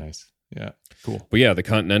 Very nice. Yeah, cool. But yeah, the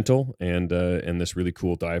Continental and this really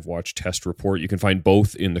cool dive watch test report. You can find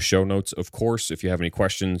both in the show notes, of course. If you have any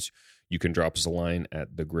questions, you can drop us a line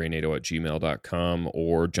at thegreynato@gmail.com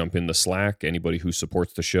or jump in the Slack. Anybody who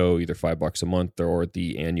supports the show, either $5 a month or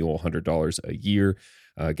the annual $100 a year,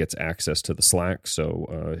 gets access to the Slack.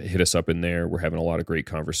 So hit us up in there. We're having a lot of great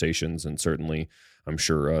conversations, and certainly I'm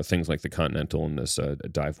sure things like the Continental and this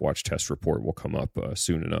dive watch test report will come up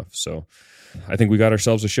soon enough. So I think we got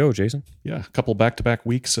ourselves a show, Jason. Yeah, a couple back-to-back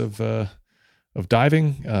weeks of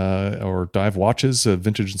diving or dive watches,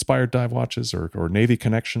 vintage inspired dive watches or Navy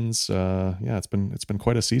connections. Yeah, it's been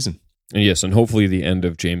quite a season. And yes, and hopefully the end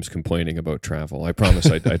of James complaining about travel. I promise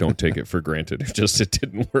I don't take it for granted. It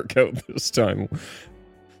didn't work out this time.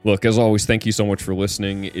 Look, as always, thank you so much for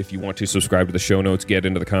listening. If you want to subscribe to the show notes, get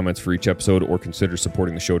into the comments for each episode, or consider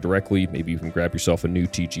supporting the show directly, maybe you can grab yourself a new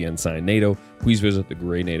TGN signed NATO, please visit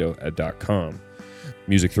thegreynato.com.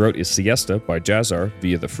 Music throughout is Siesta by Jazzar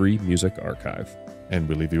via the Free Music Archive. And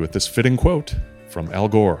we leave you with this fitting quote from Al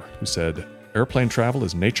Gore, who said, "Airplane travel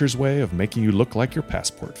is nature's way of making you look like your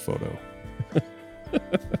passport photo."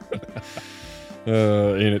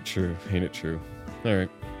 Ain't it true? All right,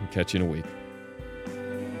 I'll catch you in a week.